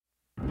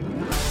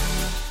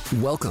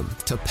Welcome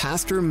to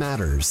Pastor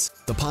Matters,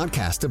 the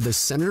podcast of the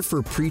Center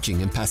for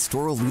Preaching and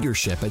Pastoral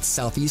Leadership at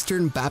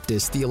Southeastern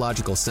Baptist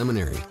Theological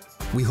Seminary.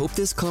 We hope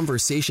this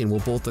conversation will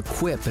both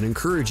equip and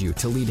encourage you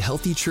to lead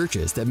healthy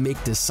churches that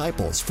make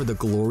disciples for the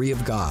glory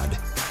of God.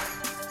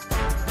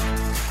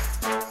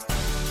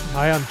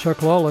 Hi, I'm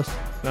Chuck Lawless.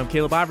 And I'm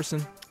Caleb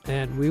Iverson.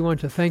 And we want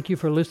to thank you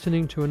for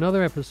listening to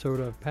another episode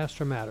of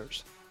Pastor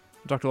Matters.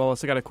 Dr.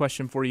 Lawless, I got a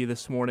question for you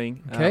this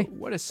morning. Okay.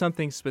 What is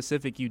something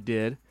specific you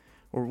did,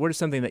 or what is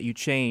something that you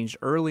changed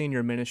early in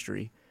your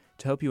ministry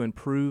to help you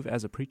improve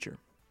as a preacher?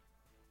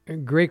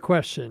 Great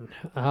question.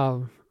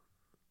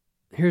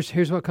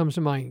 Here's what comes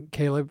to mind,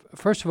 Caleb.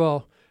 First of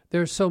all,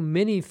 there are so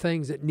many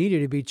things that needed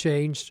to be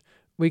changed.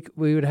 We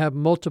would have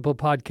multiple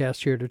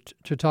podcasts here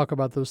to talk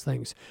about those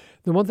things.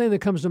 The one thing that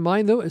comes to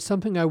mind, though, is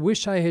something I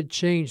wish I had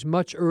changed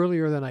much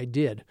earlier than I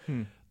did.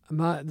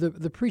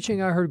 The preaching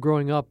I heard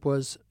growing up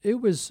was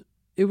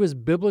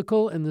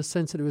biblical in the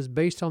sense that it was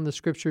based on the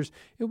Scriptures.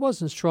 It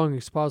wasn't strong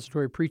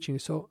expository preaching,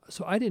 so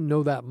I didn't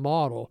know that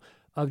model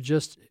of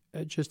just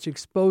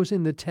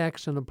exposing the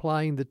text and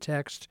applying the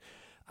text.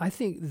 I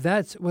think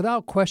that's,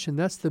 without question,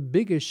 that's the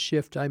biggest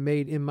shift I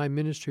made in my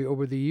ministry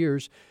over the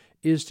years,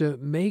 is to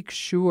make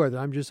sure that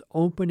I'm just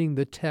opening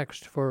the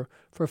text for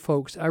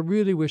folks. I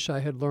really wish I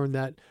had learned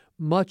that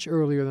much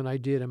earlier than I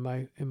did in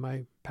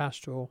my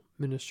pastoral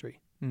ministry.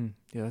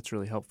 Yeah, that's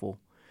really helpful.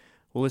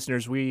 Well,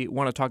 listeners, we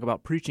want to talk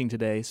about preaching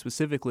today.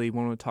 Specifically, we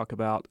want to talk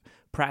about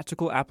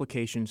practical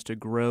applications to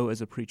grow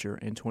as a preacher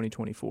in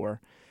 2024.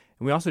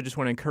 And we also just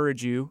want to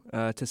encourage you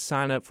to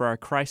sign up for our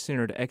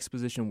Christ-Centered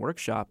Exposition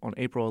Workshop on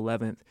April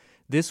 11th.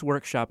 This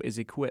workshop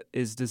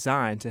is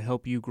designed to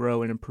help you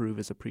grow and improve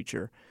as a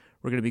preacher.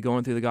 We're going to be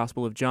going through the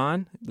Gospel of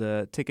John.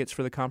 The tickets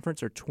for the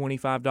conference are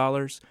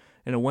 $25.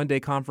 In a one-day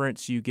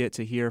conference, you get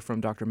to hear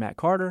from Dr. Matt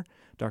Carter,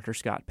 Dr.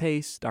 Scott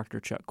Pace, Dr.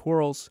 Chuck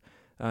Quarles.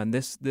 And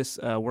this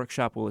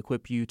workshop will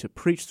equip you to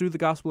preach through the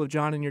Gospel of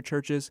John in your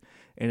churches,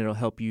 and it'll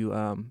help you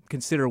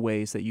consider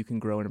ways that you can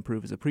grow and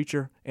improve as a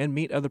preacher and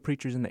meet other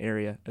preachers in the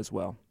area as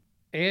well.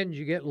 And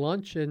you get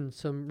lunch and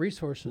some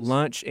resources.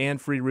 Lunch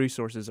and free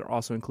resources are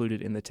also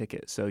included in the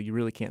ticket, so you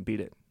really can't beat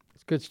it.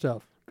 It's good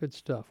stuff. Good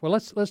stuff. Well,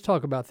 let's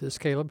talk about this,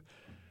 Caleb.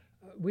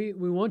 We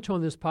want to,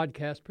 on this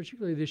podcast,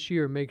 particularly this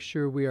year, make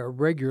sure we are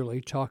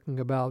regularly talking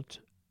about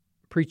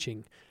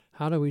preaching.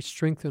 How do we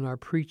strengthen our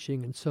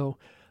preaching? And so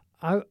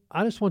I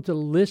just want to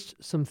list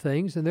some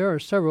things, and there are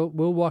several.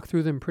 We'll walk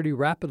through them pretty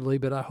rapidly,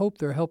 but I hope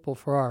they're helpful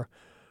for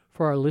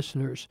our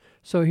listeners.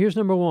 So here's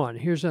number one.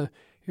 Here's a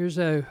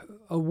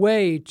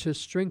way to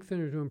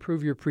strengthen or to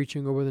improve your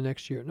preaching over the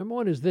next year. Number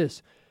one is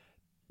this: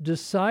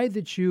 decide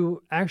that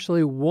you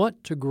actually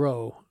want to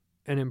grow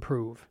and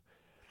improve.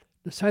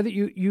 Decide that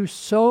you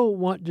so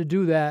want to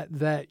do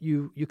that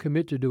you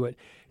commit to do it.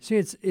 See,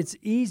 it's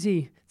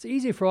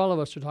easy for all of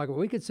us to talk about.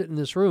 We could sit in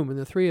this room, and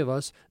the three of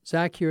us,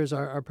 Zach here is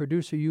our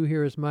producer, you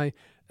here as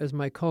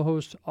my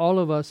co-host, all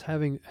of us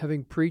having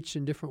preached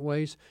in different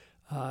ways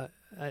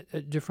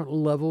at different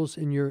levels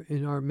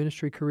in our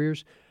ministry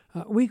careers.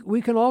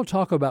 We can all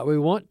talk about we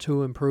want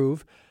to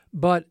improve,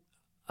 but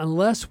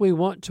unless we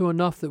want to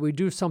enough that we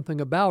do something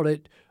about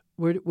it,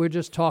 we're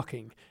just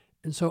talking.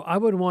 And so I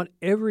would want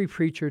every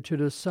preacher to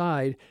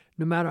decide,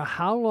 no matter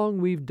how long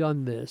we've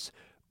done this,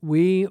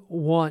 we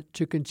want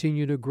to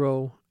continue to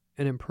grow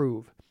and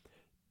improve.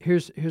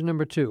 Here's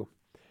number two.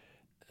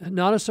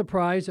 Not a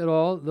surprise at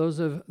all. Those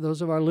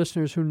of our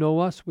listeners who know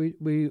us, we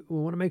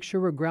want to make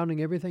sure we're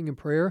grounding everything in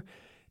prayer.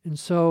 And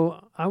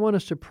so I want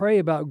us to pray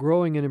about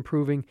growing and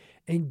improving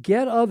and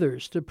get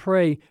others to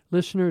pray,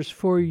 listeners,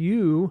 for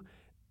you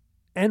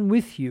and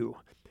with you.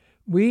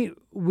 We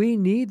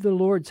need the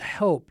Lord's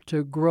help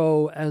to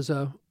grow as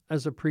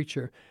a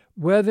preacher.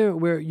 Whether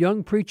we're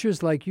young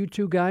preachers like you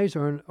two guys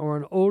or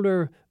an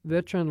older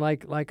veteran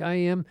like I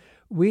am,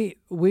 we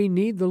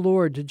need the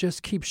Lord to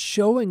just keep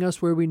showing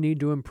us where we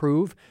need to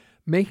improve,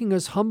 making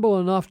us humble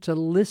enough to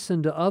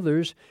listen to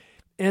others.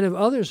 And if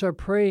others are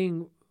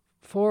praying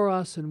for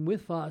us and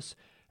with us,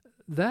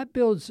 that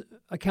builds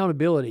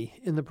accountability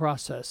in the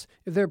process.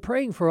 If they're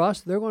praying for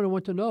us, they're going to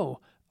want to know,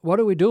 what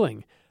are we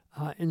doing?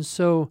 And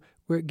so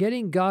we're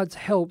getting God's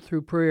help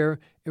through prayer,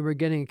 and we're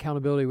getting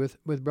accountability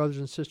with brothers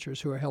and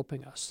sisters who are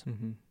helping us.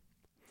 Mm-hmm.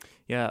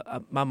 Yeah,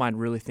 my mind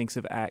really thinks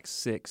of Acts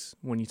 6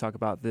 when you talk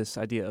about this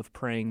idea of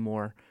praying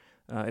more.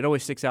 It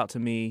always sticks out to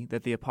me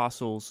that the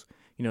apostles,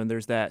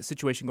 there's that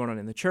situation going on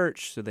in the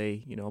church, so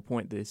they,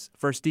 appoint these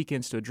first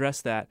deacons to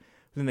address that.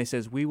 But then they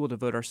says, we will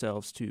devote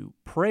ourselves to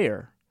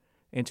prayer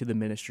and to the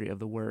ministry of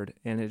the word.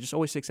 And it just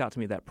always sticks out to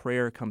me that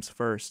prayer comes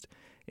first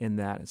in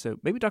that. And so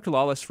maybe Dr.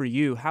 Lawless, for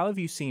you, how have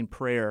you seen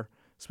prayer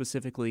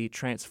specifically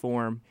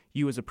transform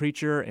you as a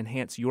preacher,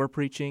 enhance your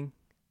preaching?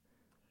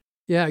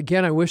 Yeah,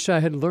 again, I wish I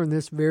had learned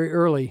this very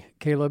early,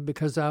 Caleb,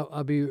 because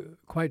I'll be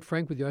quite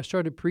frank with you. I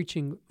started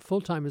preaching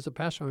full-time as a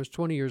pastor when I was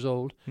 20 years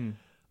old.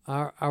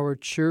 Our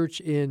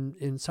church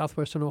in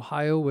southwestern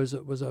Ohio was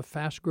a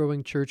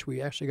fast-growing church. We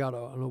actually got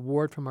an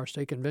award from our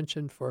state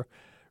convention for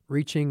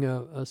reaching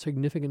a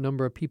significant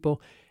number of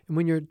people. And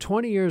when you're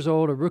 20 years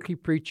old, a rookie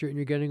preacher, and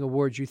you're getting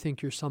awards, you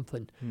think you're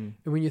something. And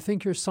when you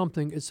think you're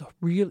something, it's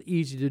real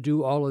easy to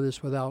do all of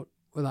this without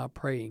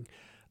praying.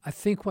 I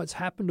think what's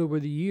happened over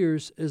the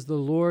years is the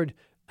Lord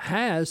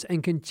has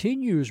and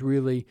continues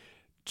really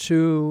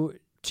to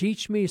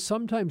teach me,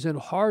 sometimes in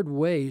hard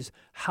ways,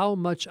 how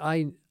much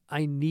I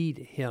need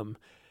Him.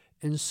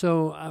 And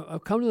so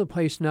I've come to the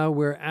place now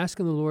where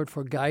asking the Lord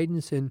for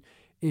guidance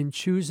in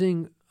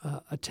choosing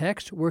a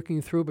text,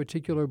 working through a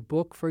particular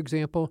book, for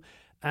example,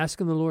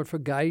 asking the Lord for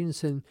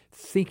guidance in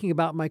thinking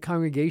about my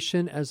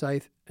congregation as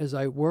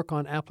I work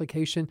on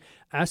application,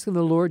 asking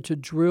the Lord to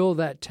drill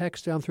that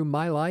text down through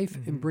my life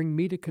and bring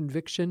me to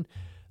conviction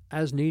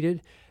as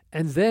needed.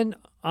 And then,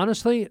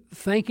 honestly,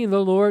 thanking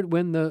the Lord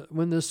when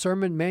the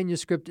sermon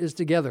manuscript is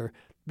together,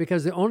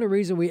 because the only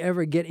reason we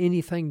ever get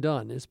anything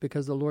done is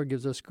because the Lord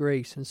gives us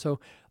grace. And so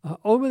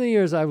over the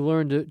years, I've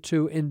learned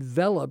to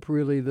envelop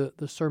really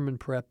the sermon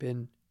prep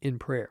in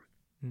prayer.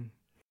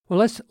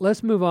 Well,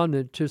 let's move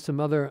on to some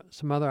other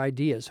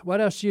ideas.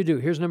 What else do you do?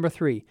 Here's number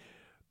 3.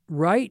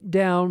 Write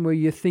down where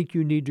you think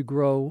you need to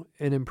grow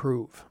and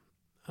improve.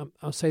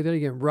 I'll say that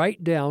again.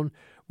 Write down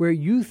where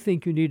you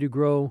think you need to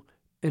grow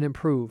and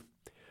improve.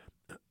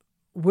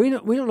 We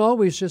don't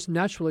always just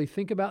naturally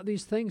think about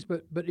these things,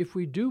 but if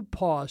we do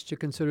pause to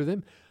consider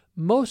them,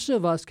 most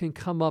of us can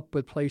come up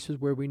with places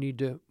where we need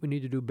to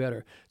do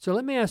better. So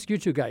let me ask you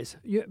two guys.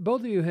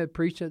 Both of you have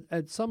preached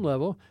at some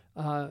level,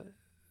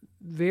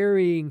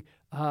 varying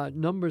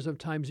numbers of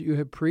times that you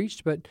have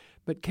preached. But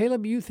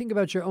Caleb, you think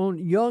about your own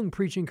young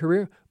preaching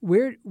career.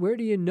 Where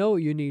do you know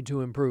you need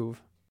to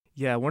improve?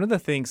 Yeah, one of the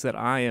things that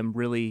I am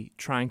really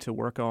trying to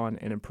work on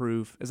and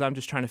improve is I'm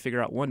just trying to figure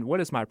out, one,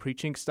 what is my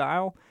preaching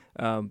style?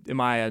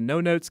 Am I a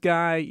no-notes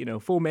guy,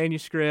 full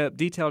manuscript,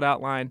 detailed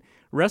outline?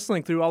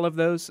 Wrestling through all of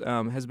those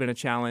has been a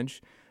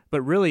challenge,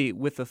 but really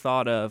with the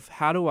thought of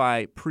how do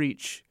I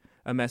preach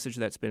a message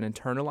that's been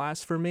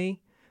internalized for me,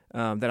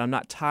 that I'm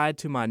not tied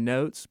to my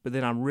notes, but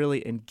then I'm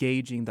really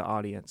engaging the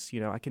audience.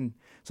 I can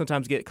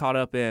sometimes get caught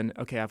up in,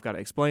 okay, I've got to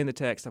explain the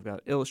text, I've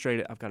got to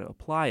illustrate it, I've got to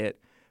apply it,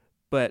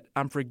 but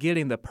I'm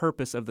forgetting the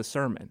purpose of the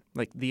sermon.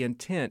 Like the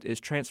intent is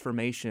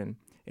transformation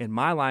in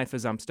my life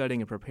as I'm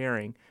studying and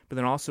preparing, but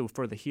then also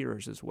for the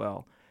hearers as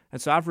well.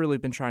 And so I've really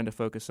been trying to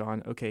focus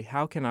on, okay,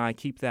 how can I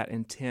keep that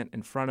intent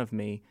in front of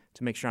me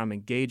to make sure I'm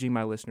engaging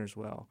my listeners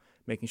well,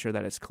 making sure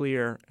that it's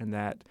clear and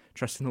that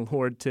trusting the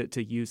Lord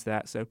to use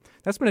that. So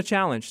that's been a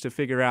challenge to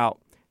figure out,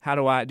 how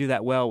do I do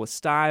that well with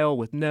style,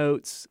 with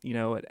notes,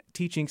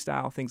 teaching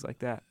style, things like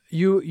that.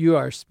 You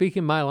are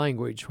speaking my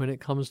language when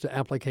it comes to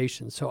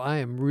application. So I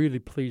am really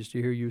pleased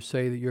to hear you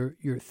say that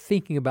you're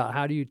thinking about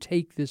how do you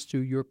take this to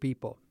your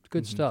people.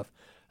 Good stuff.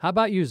 How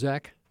about you,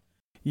 Zach?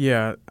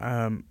 Yeah,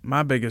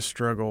 my biggest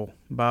struggle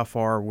by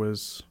far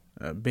was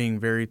being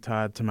very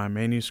tied to my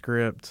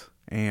manuscript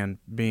and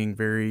being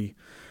very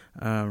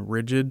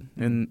rigid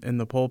in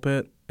the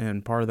pulpit.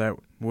 And part of that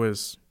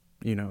was,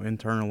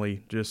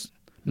 internally just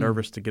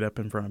nervous to get up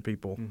in front of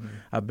people.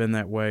 I've been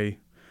that way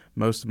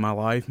most of my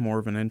life, more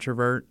of an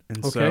introvert.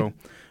 And so,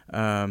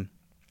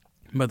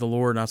 but the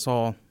Lord, I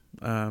saw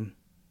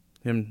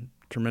Him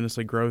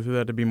tremendously grow through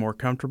that to be more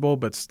comfortable,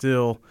 but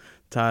still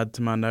tied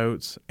to my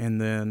notes.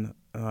 And then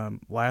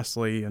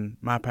lastly, and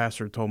my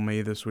pastor told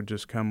me this would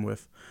just come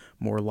with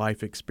more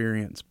life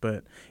experience,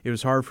 but it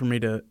was hard for me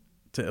to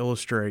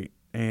illustrate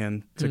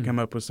and to come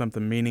up with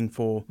something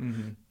meaningful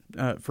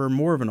for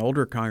more of an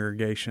older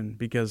congregation,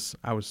 because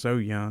I was so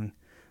young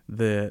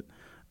that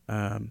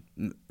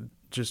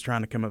just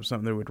trying to come up with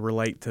something that would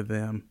relate to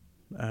them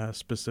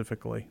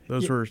specifically.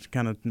 Those were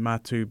kind of my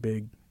two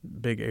big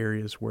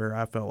areas where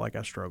I felt like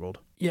I struggled.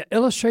 Yeah,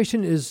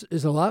 illustration is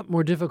a lot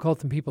more difficult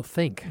than people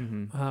think.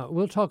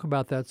 We'll talk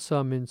about that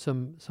some in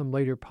some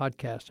later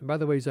podcasts. And by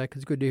the way, Zach,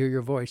 it's good to hear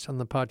your voice on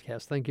the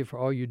podcast. Thank you for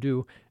all you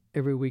do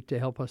every week to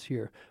help us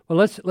here. Well,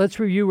 let's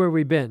review where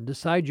we've been.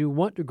 Decide you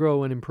want to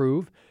grow and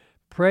improve.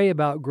 Pray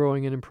about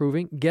growing and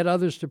improving. Get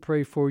others to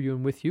pray for you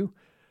and with you.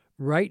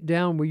 Write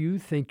down where you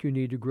think you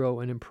need to grow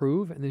and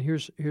improve. And then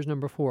here's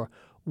number 4.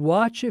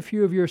 Watch a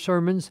few of your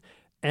sermons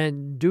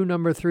and do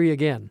number 3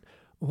 again.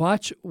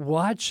 Watch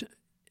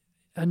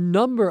a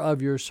number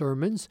of your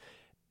sermons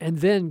and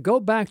then go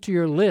back to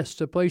your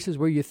list of places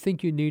where you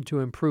think you need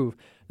to improve.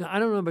 Now, I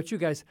don't know about you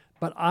guys,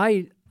 but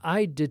I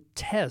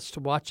detest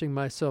watching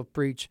myself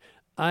preach.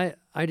 I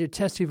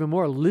detest even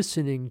more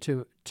listening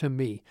to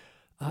me.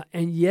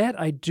 And yet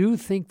I do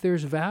think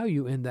there's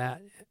value in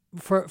that.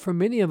 For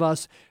many of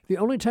us, the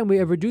only time we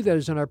ever do that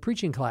is in our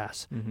preaching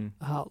class.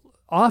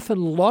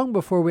 Often long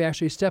before we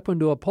actually step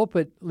into a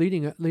pulpit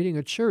leading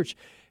a church.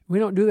 We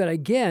don't do that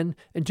again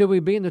until we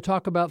begin to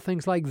talk about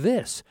things like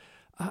this.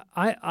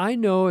 I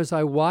know as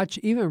I watch,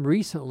 even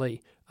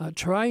recently,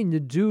 trying to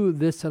do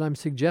this that I'm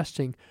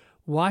suggesting,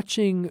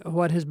 watching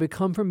what has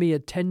become for me a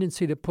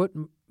tendency to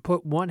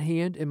put one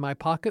hand in my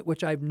pocket,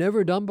 which I've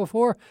never done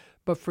before,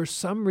 but for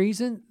some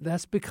reason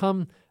that's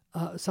become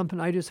something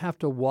I just have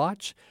to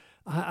watch.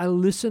 I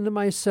listen to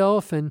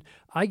myself, and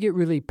I get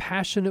really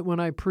passionate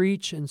when I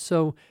preach, and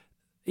so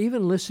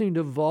even listening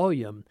to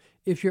volume,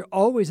 if you're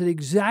always at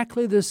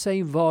exactly the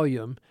same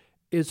volume,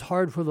 it's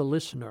hard for the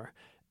listener.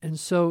 And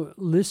so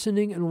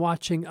listening and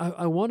watching,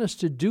 I want us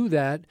to do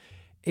that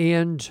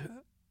and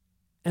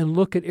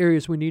look at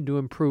areas we need to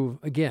improve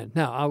again.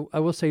 Now, I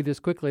will say this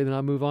quickly, then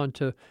I'll move on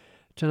to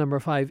number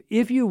 5.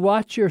 If you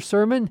watch your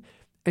sermon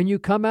and you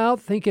come out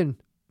thinking,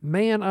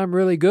 man, I'm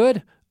really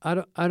good,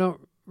 I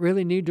don't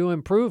really need to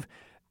improve,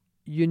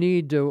 you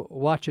need to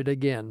watch it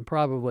again,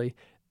 probably,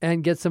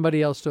 and get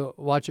somebody else to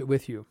watch it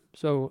with you.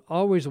 So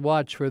always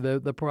watch for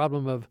the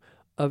problem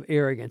of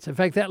arrogance. In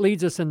fact, that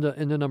leads us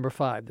into number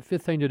 5, the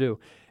 5th thing to do.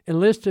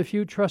 Enlist a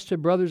few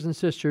trusted brothers and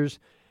sisters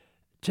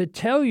to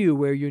tell you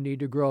where you need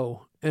to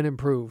grow and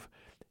improve.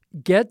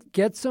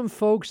 Get some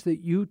folks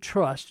that you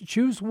trust.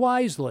 Choose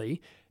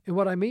wisely. And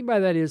what I mean by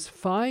that is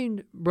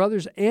find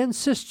brothers and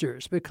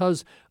sisters,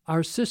 because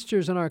our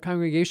sisters in our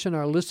congregation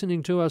are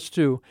listening to us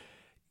too.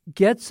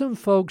 Get some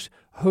folks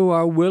who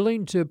are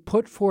willing to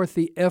put forth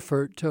the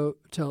effort to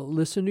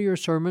listen to your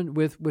sermon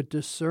with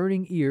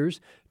discerning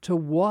ears, to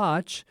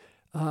watch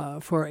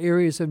for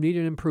areas of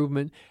needed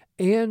improvement,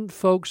 and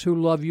folks who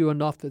love you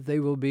enough that they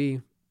will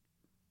be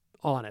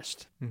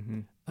honest. Mm-hmm.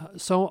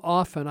 So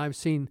often I've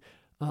seen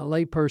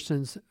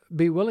laypersons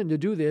be willing to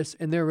do this,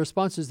 and their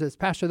response is this: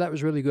 Pastor, that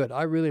was really good.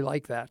 I really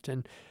like that.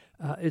 And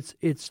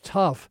it's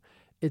tough.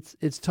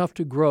 It's tough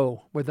to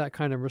grow with that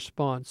kind of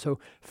response. So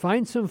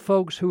find some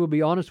folks who will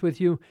be honest with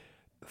you.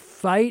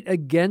 Fight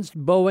against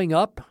bowing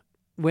up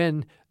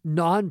when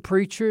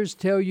non-preachers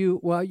tell you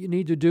what you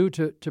need to do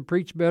to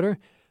preach better.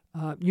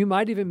 You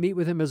might even meet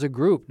with them as a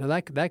group. Now,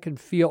 that can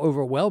feel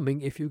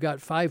overwhelming if you've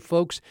got 5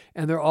 folks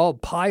and they're all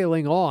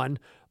piling on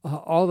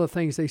all the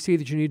things they see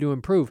that you need to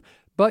improve.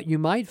 But you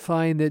might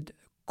find that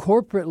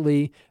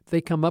corporately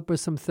they come up with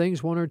some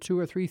things, 1 or 2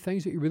 or 3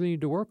 things that you really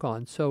need to work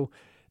on. So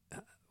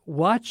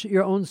watch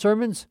your own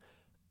sermons.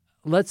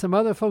 Let some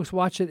other folks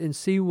watch it and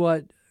see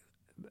what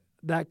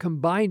that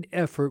combined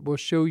effort will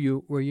show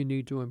you where you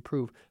need to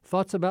improve.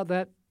 Thoughts about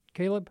that,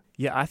 Caleb?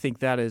 Yeah, I think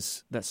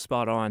that's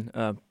spot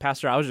on.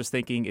 Pastor, I was just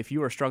thinking, if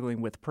you are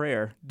struggling with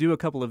prayer, do a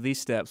couple of these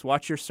steps.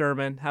 Watch your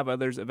sermon, have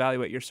others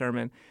evaluate your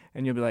sermon,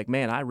 and you'll be like,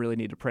 man, I really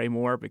need to pray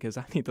more because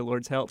I need the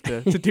Lord's help to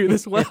do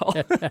this well.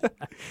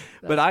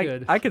 But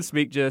I could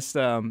speak just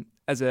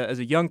as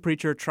a young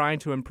preacher trying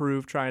to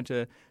improve, trying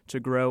to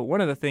grow.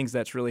 One of the things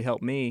that's really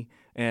helped me,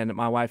 and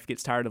my wife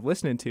gets tired of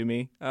listening to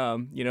me,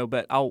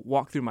 but I'll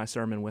walk through my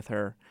sermon with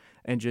her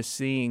and just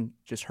seeing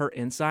just her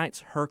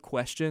insights, her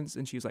questions,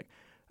 and she's like,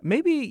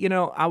 maybe,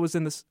 I was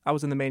in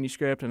the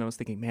manuscript and I was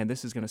thinking, man,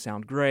 this is going to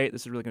sound great.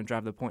 This is really going to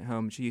drive the point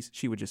home.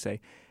 She would just say,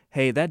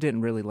 hey, that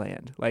didn't really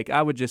land. Like,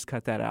 I would just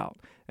cut that out.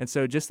 And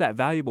so just that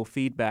valuable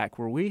feedback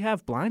where we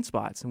have blind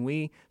spots and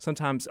we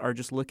sometimes are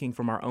just looking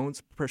from our own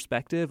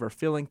perspective or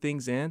filling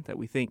things in that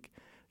we think,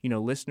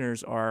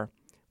 listeners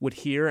would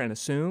hear and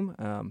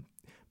assume.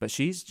 But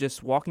she's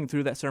just walking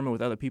through that sermon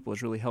with other people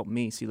has really helped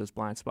me see those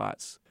blind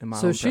spots in my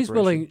own preparation. So she's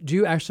willing. Do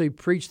you actually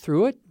preach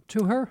through it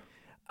to her?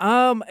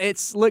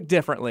 It's looked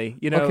differently.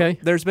 Okay.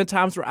 There's been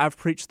times where I've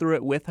preached through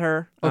it with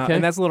her, okay.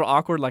 And that's a little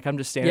awkward, like I'm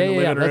just standing in the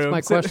living room.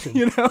 That's my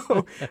question.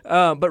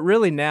 But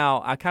really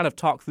now I kind of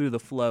talk through the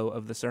flow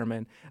of the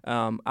sermon.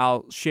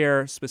 I'll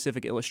share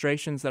specific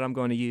illustrations that I'm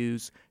going to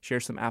use, share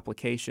some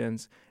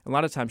applications. A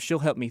lot of times she'll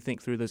help me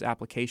think through those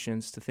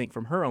applications to think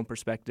from her own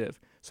perspective,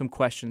 some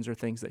questions or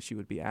things that she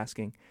would be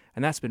asking.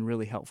 And that's been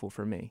really helpful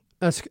for me.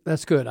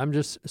 That's good. I'm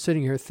just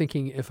sitting here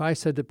thinking, if I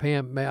said to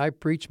Pam, may I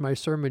preach my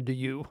sermon to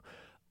you?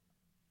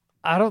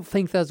 I don't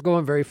think that's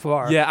going very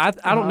far. Yeah,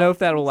 I don't know if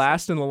that'll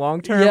last in the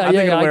long term. I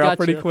think it'll wear off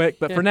pretty quick.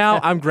 But for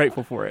now, I'm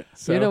grateful for it.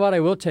 So. You know what?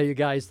 I will tell you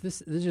guys,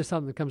 this is just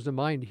something that comes to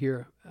mind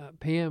here.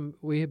 Pam,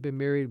 we have been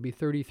married, it'll be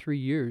 33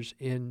 years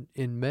in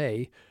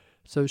May.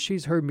 So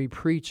she's heard me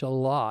preach a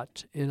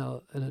lot in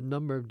a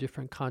number of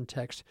different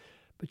contexts.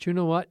 But you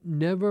know what?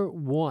 Never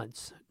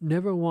once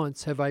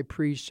have I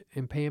preached,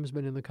 and Pam's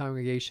been in the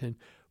congregation,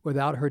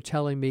 without her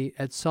telling me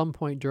at some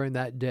point during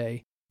that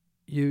day,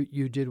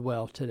 you did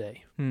well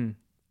today.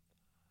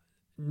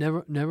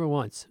 Never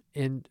once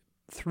in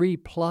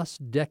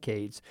 3+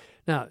 decades.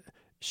 Now,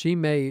 she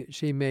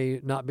may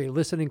not be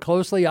listening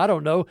closely. I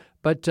don't know,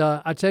 but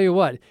I tell you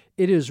what,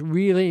 it is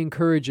really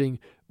encouraging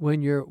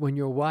when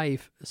your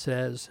wife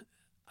says,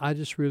 "I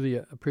just really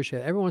appreciate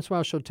it." Every once in a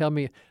while, she'll tell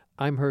me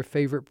I'm her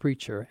favorite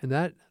preacher, and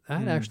that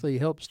actually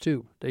helps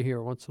too to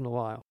hear once in a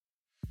while.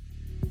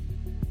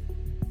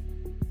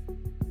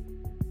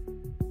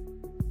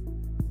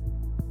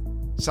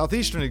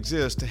 Southeastern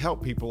exists to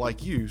help people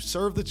like you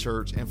serve the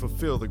church and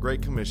fulfill the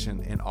Great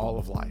Commission in all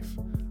of life.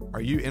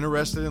 Are you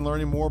interested in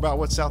learning more about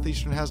what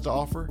Southeastern has to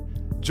offer?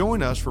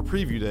 Join us for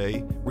Preview Day,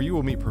 where you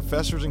will meet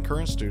professors and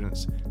current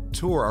students,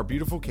 tour our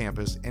beautiful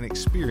campus, and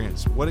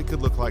experience what it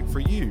could look like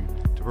for you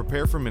to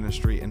prepare for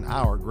ministry in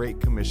our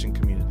Great Commission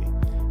community.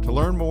 To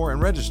learn more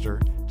and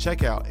register,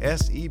 check out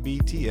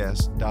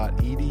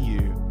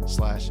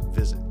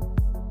sebts.edu/visit.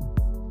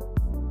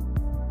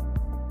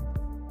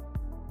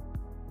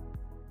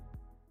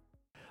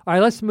 All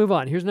right, let's move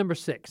on. Here's number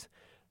 6.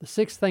 The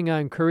sixth thing I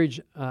encourage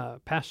you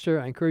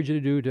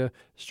to do to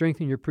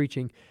strengthen your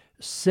preaching,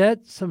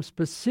 set some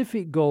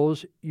specific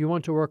goals you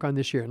want to work on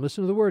this year. And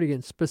listen to the word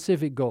again,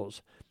 specific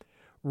goals.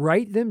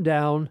 Write them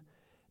down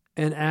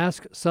and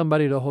ask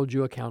somebody to hold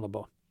you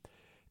accountable.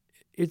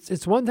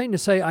 It's one thing to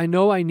say, I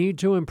know I need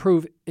to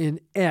improve in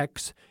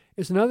X.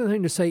 It's another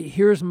thing to say,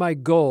 here's my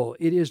goal.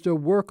 It is to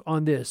work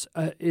on this.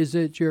 Is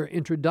it your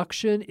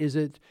introduction? Is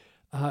it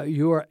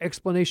your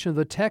explanation of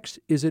the text?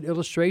 Is it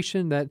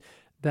illustration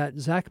that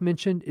Zach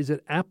mentioned? Is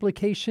it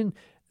application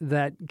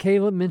that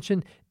Caleb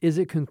mentioned? Is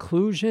it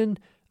conclusion?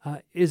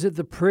 Is it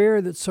the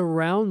prayer that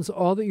surrounds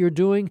all that you're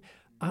doing?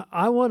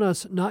 I want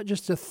us not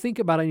just to think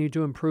about I need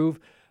to improve,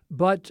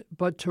 but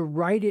to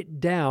write it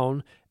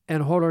down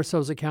and hold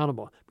ourselves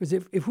accountable. Because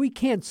if we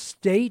can't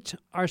state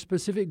our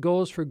specific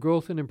goals for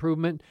growth and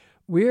improvement,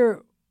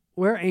 we're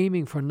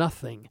aiming for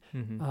nothing.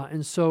 Mm-hmm.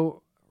 And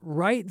so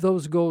write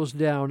those goals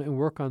down and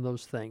work on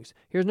those things.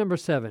 Here's number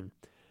 7.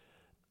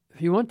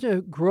 If you want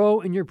to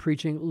grow in your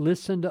preaching,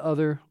 listen to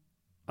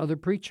other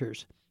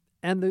preachers.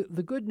 And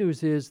the good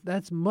news is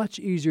that's much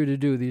easier to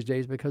do these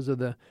days because of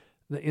the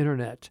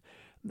internet.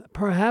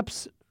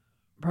 Perhaps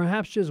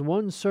just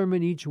one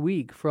sermon each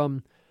week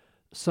from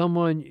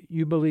someone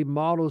you believe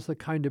models the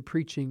kind of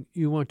preaching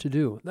you want to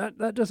do.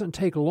 That doesn't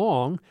take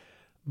long,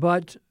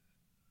 but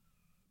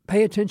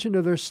pay attention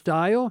to their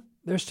style.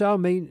 Their style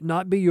may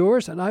not be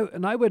yours, and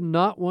I would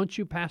not want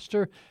you,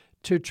 pastor,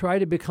 to try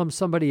to become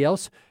somebody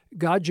else.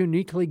 God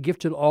uniquely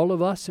gifted all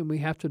of us, and we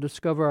have to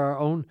discover our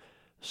own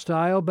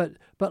style. But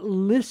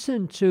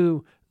listen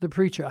to the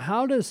preacher.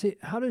 How does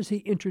he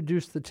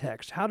introduce the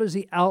text? How does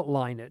he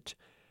outline it?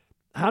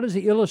 How does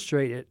he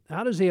illustrate it?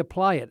 How does he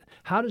apply it?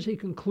 How does he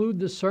conclude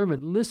the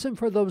sermon? Listen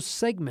for those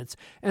segments.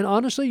 And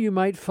honestly, you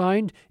might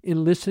find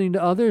in listening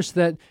to others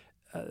that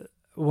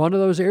one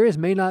of those areas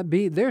may not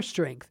be their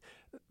strength.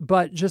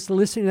 But just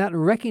listening to that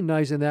and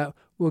recognizing that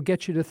will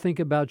get you to think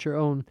about your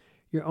own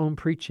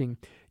preaching.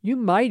 You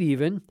might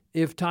even,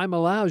 if time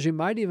allows,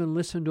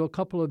 listen to a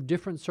couple of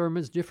different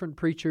sermons, different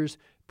preachers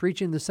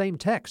preaching the same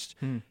text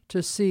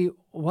to see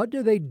what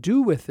do they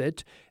do with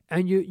it.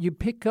 And you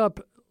pick up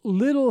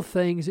little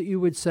things that you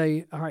would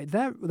say, all right,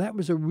 that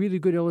was a really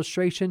good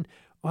illustration.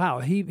 Wow,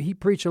 he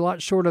preached a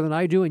lot shorter than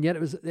I do, and yet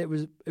it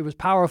was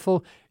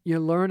powerful. You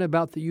learn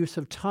about the use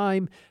of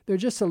time. There are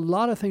just a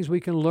lot of things we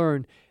can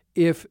learn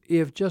if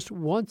just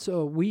once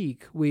a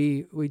week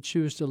we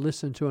choose to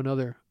listen to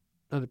another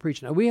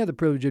preacher. Now, we have the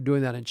privilege of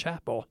doing that in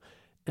chapel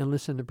and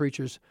listen to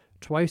preachers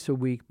twice a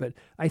week, but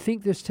I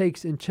think this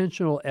takes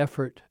intentional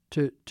effort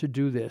to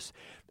do this.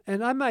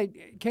 And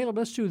Caleb,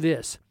 let's do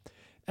this.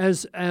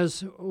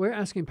 As we're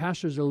asking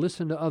pastors to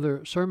listen to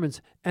other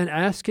sermons and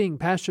asking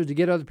pastors to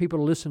get other people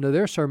to listen to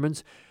their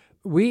sermons,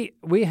 we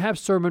have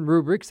sermon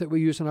rubrics that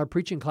we use in our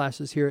preaching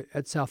classes here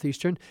at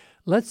Southeastern.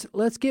 Let's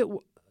get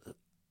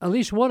at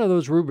least one of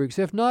those rubrics,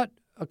 if not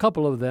a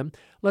couple of them.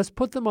 Let's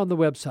put them on the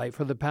website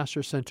for the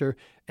Pastor Center,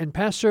 and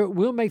Pastor,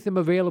 we'll make them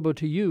available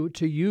to you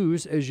to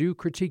use as you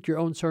critique your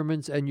own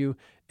sermons and you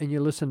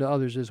listen to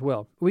others as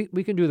well.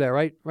 We can do that,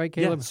 right,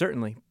 Caleb? Yeah,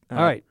 certainly.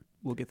 All right.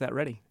 We'll get that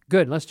ready.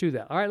 Good, let's do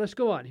that. All right, let's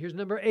go on. Here's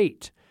number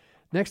 8.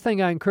 Next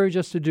thing I encourage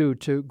us to do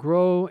to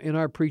grow in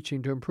our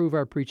preaching, to improve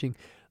our preaching,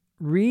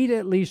 read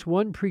at least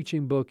one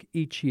preaching book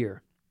each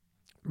year.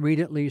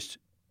 Read at least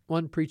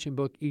one preaching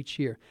book each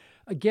year.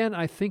 Again,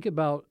 I think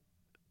about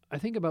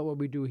what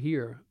we do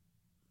here.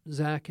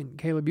 Zach and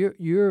Caleb,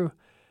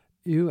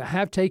 you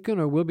have taken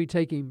or will be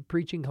taking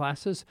preaching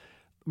classes.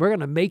 We're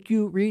going to make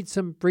you read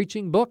some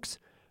preaching books,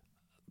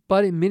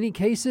 but in many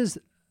cases,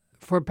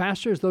 for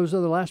pastors, those are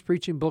the last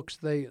preaching books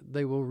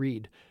they will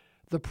read.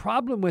 The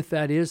problem with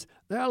that is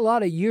there are a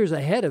lot of years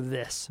ahead of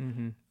this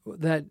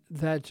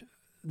that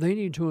they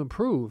need to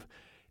improve.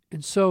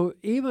 And so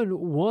even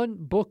one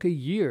book a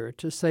year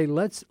to say,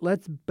 let's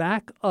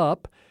back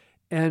up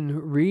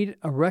and read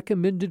a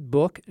recommended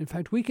book. In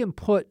fact, we can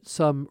put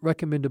some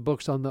recommended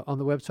books on the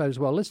website as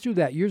well. Let's do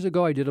that. Years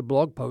ago, I did a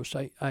blog post.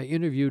 I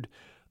interviewed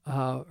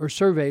or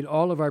surveyed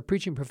all of our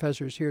preaching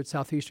professors here at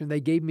Southeastern.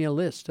 They gave me a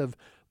list of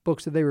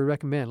books that they would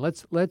recommend.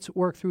 Let's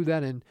work through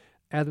that and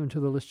add them to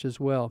the list as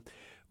well.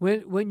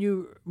 When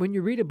you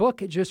read a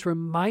book, it just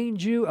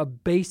reminds you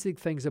of basic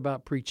things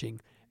about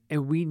preaching,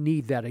 and we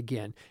need that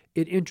again.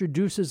 It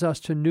introduces us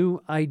to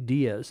new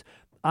ideas.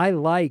 I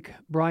like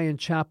Brian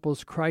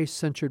Chappell's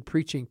Christ-centered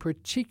preaching,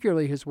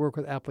 particularly his work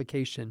with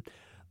application.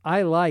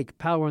 I like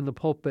Power in the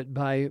Pulpit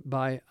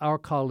by our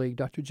colleague,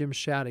 Dr. Jim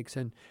Shaddix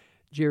and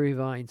Jerry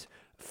Vines.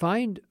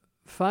 Find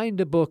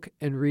a book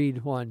and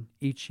read one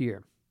each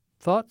year.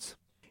 Thoughts?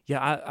 Yeah,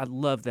 I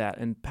love that.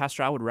 And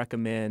Pastor, I would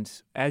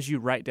recommend, as you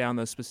write down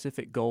those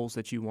specific goals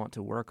that you want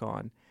to work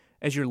on,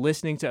 as you're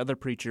listening to other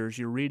preachers,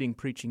 you're reading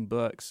preaching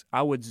books,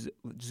 I would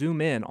zoom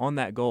in on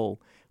that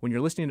goal. When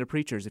you're listening to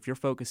preachers, if you're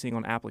focusing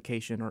on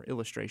application or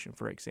illustration,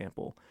 for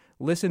example,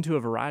 listen to a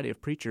variety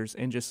of preachers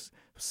and just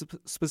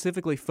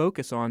specifically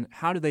focus on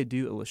how do they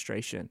do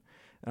illustration.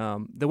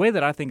 The way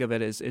that I think of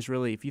it is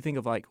really, if you think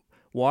of like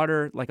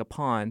water like a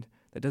pond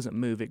that doesn't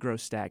move, it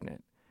grows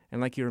stagnant. And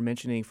like you were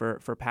mentioning,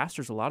 for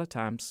pastors, a lot of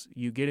times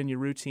you get in your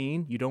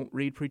routine, you don't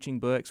read preaching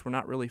books, we're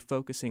not really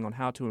focusing on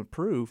how to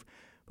improve,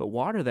 but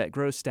water that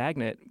grows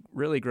stagnant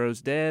really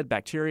grows dead,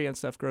 bacteria and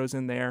stuff grows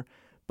in there.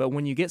 But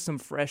when you get some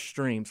fresh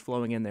streams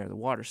flowing in there, the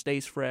water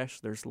stays fresh,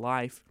 there's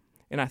life.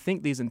 And I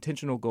think these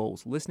intentional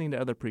goals, listening to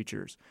other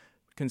preachers,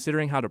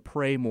 considering how to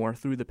pray more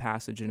through the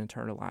passage and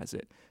internalize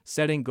it,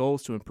 setting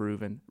goals to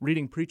improve, and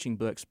reading preaching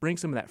books, bring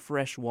some of that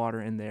fresh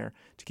water in there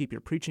to keep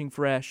your preaching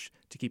fresh,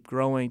 to keep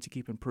growing, to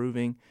keep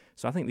improving.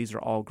 So I think these are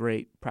all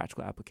great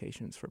practical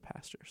applications for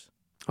pastors.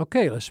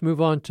 Okay, let's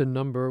move on to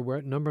we're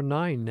at number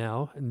 9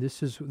 now, and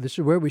this is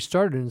where we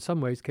started in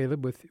some ways,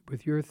 Caleb,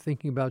 with your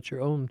thinking about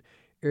your own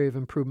area of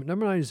improvement.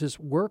 Number 9 is this: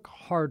 work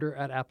harder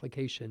at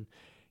application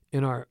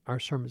in our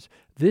sermons.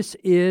 This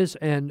is,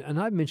 and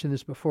I've mentioned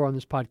this before on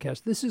this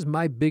podcast, this is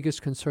my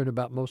biggest concern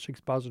about most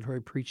expository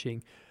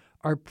preaching.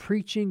 Our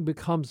preaching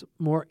becomes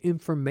more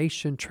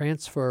information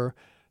transfer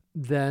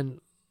than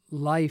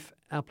life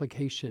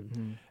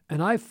application.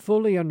 And I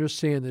fully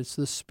understand it's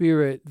the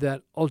Spirit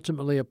that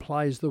ultimately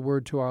applies the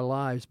Word to our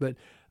lives, but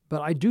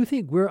I do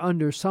think we're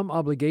under some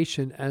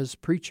obligation as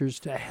preachers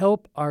to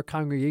help our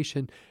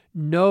congregation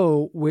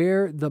know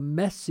where the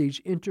message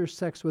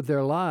intersects with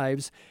their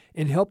lives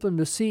and help them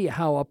to see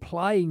how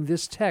applying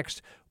this text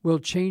will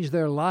change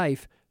their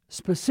life,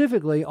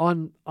 specifically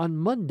on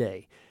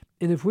Monday.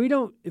 And if we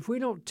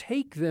don't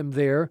take them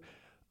there,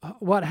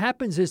 what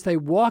happens is they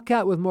walk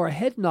out with more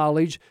head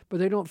knowledge, but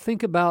they don't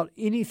think about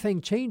anything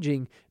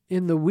changing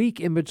in the week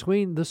in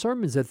between the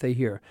sermons that they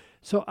hear.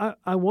 So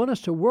I want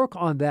us to work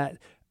on that.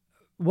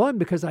 One,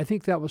 because I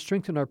think that will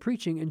strengthen our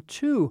preaching, and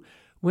two,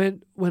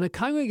 when a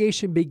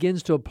congregation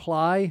begins to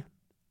apply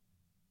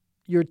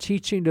your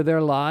teaching to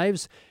their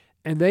lives,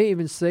 and they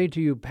even say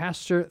to you,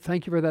 "Pastor,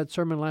 thank you for that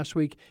sermon last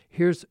week.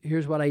 Here's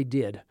what I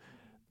did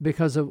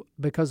because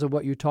of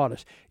what you taught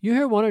us." You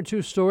hear one or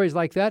two stories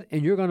like that,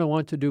 and you're going to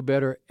want to do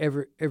better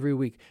every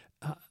week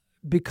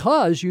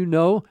because you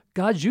know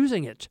God's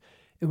using it.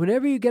 And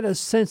whenever you get a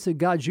sense that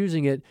God's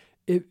using it,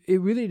 it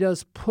really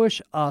does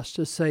push us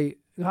to say,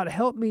 "God,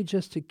 help me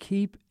just to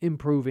keep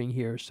improving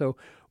here." So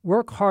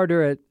work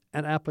harder at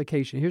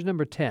application. Here's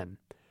number 10.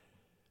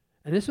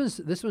 And this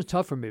one's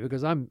tough for me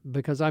because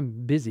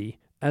I'm busy,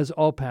 as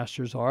all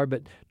pastors are.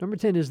 But number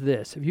 10 is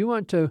this: if you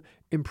want to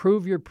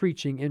improve your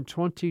preaching in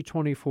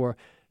 2024,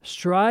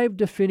 strive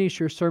to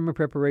finish your sermon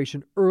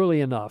preparation early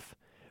enough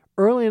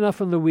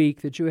in the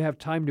week that you have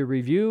time to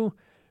review,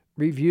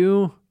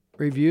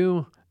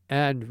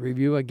 and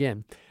review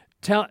again.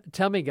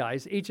 Tell me,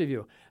 guys, each of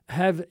you,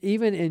 have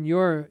even in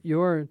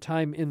your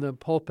time in the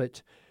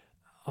pulpit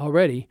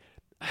already,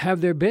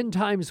 have there been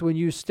times when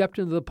you stepped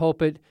into the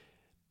pulpit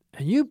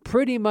and you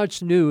pretty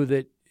much knew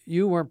that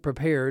you weren't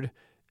prepared,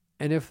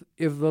 and if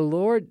the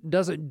Lord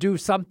doesn't do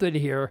something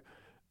here,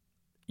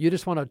 you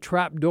just want a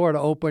trap door to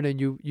open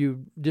and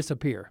you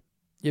disappear?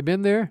 You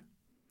been there?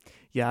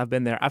 Yeah, I've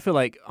been there. I feel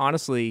like,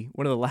 honestly,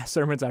 one of the last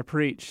sermons I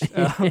preached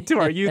to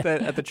our youth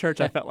at the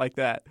church, I felt like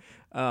that.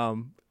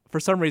 For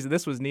some reason,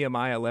 this was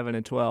Nehemiah 11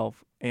 and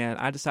 12, and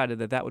I decided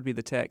that would be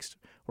the text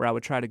where I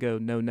would try to go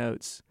no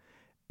notes.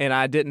 And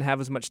I didn't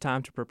have as much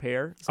time to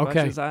prepare as much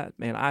as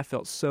I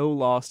felt so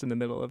lost in the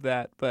middle of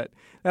that. But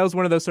that was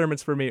one of those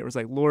sermons for me. It was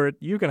like, "Lord,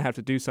 you're going to have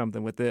to do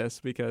something with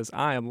this because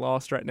I am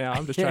lost right now.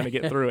 I'm just trying to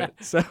get through it."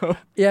 So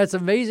yeah, it's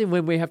amazing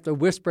when we have to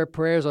whisper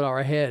prayers on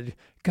our head.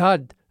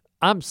 "God,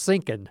 I'm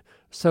sinking.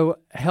 So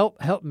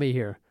help me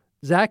here."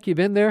 Zach, you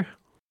been there?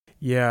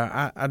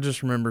 Yeah, I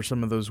just remember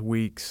some of those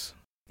weeks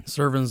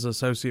serving as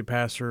associate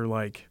pastor,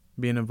 like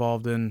being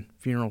involved in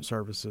funeral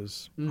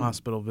services,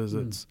 hospital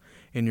visits,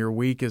 and your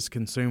week is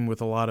consumed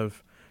with a lot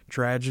of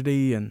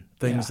tragedy and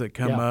things that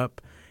come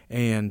up,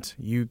 and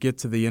you get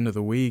to the end of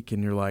the week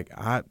and you're like,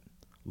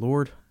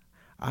 Lord,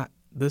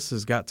 this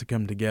has got to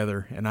come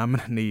together, and I'm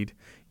going to need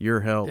your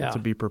help to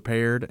be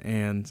prepared.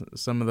 And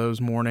some of those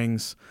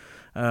mornings,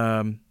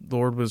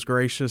 Lord was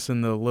gracious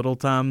in the little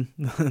time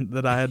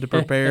that I had to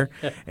prepare,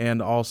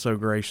 and also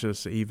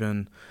gracious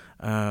even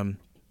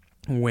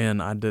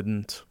when I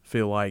didn't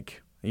feel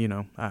like,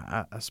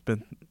 I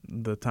spent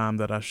the time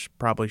that I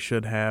probably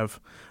should have,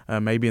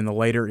 maybe in the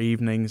later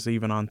evenings,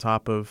 even on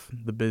top of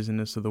the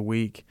busyness of the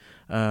week.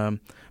 But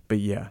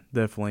yeah,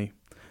 definitely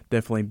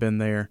been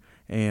there.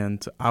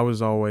 And I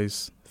was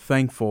always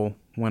thankful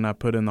when I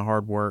put in the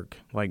hard work,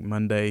 like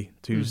Monday,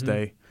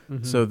 Tuesday,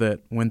 so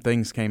that when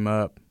things came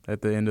up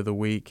at the end of the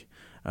week,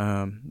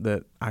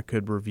 that I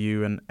could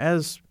review. And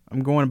as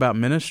I'm going about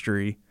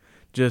ministry,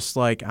 just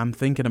like I'm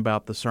thinking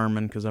about the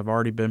sermon because I've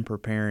already been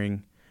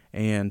preparing,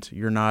 and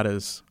you're not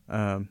as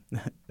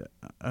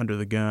under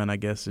the gun, I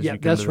guess, as you come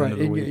to the end of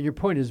the week. And your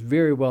point is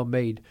very well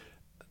made.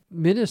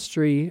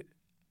 Ministry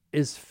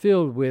is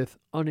filled with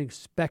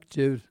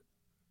unexpected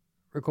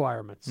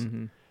requirements.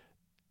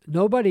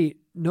 Nobody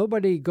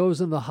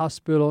goes in the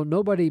hospital.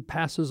 Nobody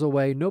passes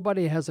away.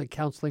 Nobody has a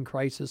counseling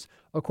crisis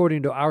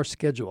according to our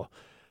schedule.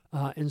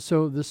 And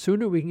so the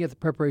sooner we can get the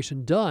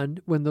preparation done,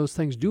 when those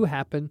things do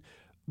happen,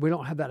 we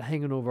don't have that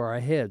hanging over our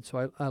head.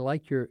 So I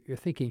like your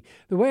thinking.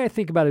 The way I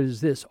think about it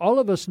is this. All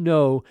of us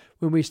know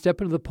when we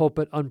step into the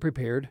pulpit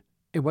unprepared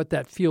and what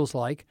that feels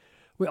like.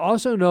 We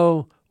also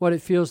know what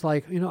it feels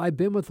like. I've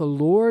been with the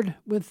Lord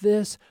with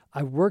this.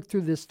 I've worked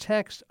through this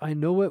text. I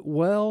know it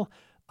well.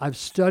 I've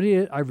studied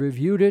it. I've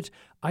reviewed it.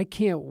 I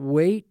can't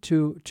wait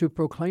to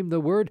proclaim the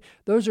word.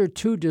 Those are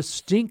two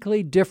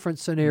distinctly different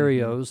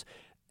scenarios,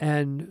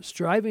 and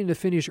striving to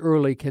finish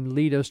early can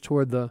lead us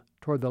toward the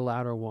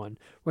latter one.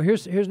 Well,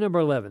 here's number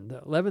 11.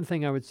 The 11th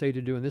thing I would say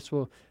to do, and this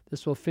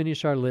will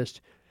finish our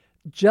list.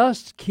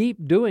 Just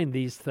keep doing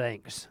these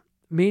things.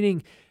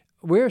 Meaning,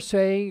 we're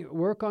saying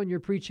work on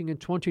your preaching in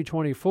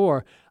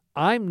 2024.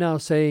 I'm now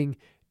saying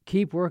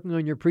keep working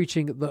on your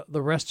preaching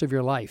the rest of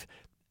your life.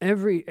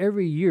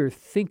 Every year,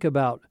 think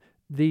about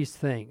these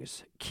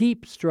things.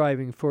 Keep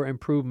striving for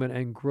improvement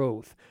and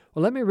growth.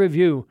 Well, let me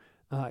review,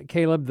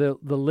 Caleb, the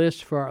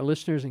list for our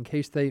listeners in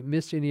case they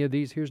missed any of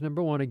these. Here's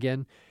number 1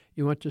 again.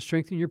 You want to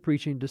strengthen your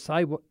preaching.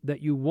 Decide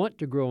that you want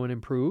to grow and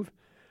improve.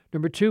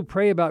 Number 2,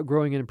 pray about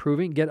growing and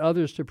improving. Get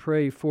others to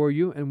pray for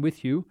you and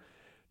with you.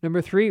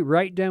 Number 3,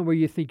 write down where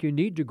you think you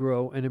need to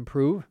grow and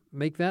improve.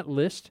 Make that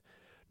list.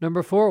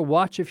 Number 4,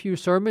 watch a few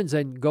sermons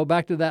and go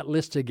back to that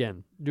list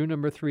again. Do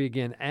number 3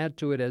 again. Add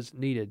to it as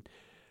needed.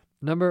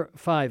 Number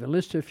 5,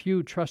 enlist a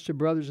few trusted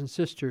brothers and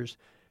sisters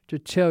to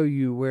tell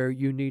you where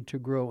you need to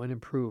grow and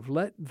improve.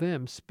 Let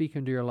them speak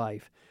into your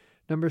life.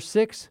 Number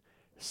 6,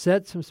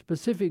 set some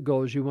specific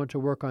goals you want to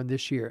work on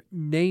this year.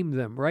 Name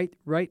them.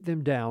 Write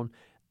them down.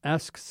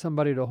 Ask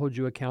somebody to hold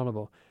you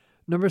accountable.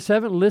 Number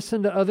 7,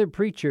 listen to other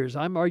preachers.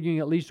 I'm arguing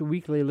at least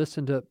weekly,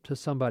 listen to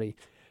somebody.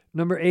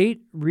 Number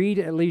 8, read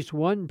at least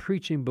one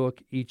preaching book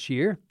each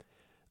year.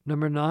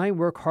 Number 9,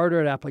 work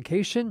harder at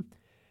application.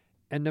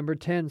 And number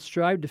 10,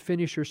 strive to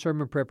finish your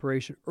sermon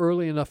preparation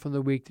early enough in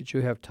the week that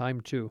you have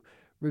time to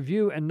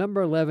review. And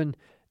number 11,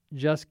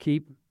 just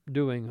keep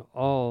doing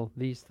all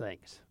these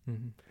things.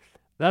 Mm-hmm.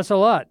 That's a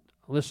lot,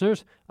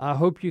 listeners. I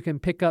hope you can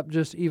pick up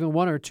just even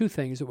 1 or 2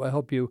 things that will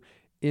help you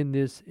in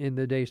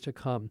the days to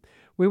come.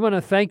 We want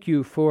to thank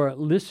you for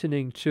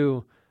listening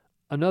to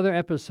another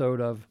episode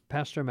of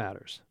Pastor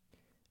Matters.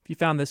 If you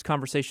found this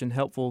conversation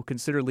helpful,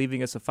 consider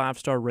leaving us a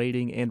 5-star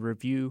rating and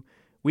review.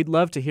 We'd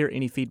love to hear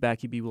any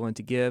feedback you'd be willing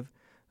to give.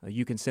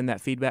 You can send that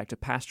feedback to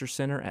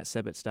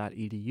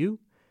pastorcenter@sebits.edu.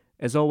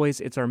 As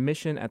always, it's our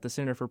mission at the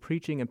Center for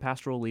Preaching and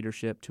Pastoral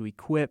Leadership to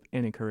equip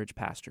and encourage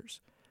pastors.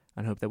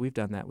 I hope that we've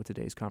done that with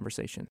today's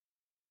conversation.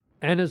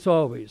 And as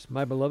always,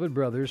 my beloved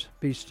brothers,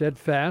 be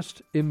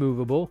steadfast,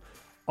 immovable,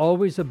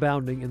 always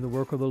abounding in the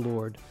work of the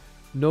Lord,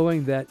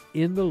 knowing that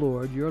in the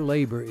Lord your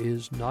labor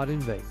is not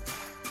in vain.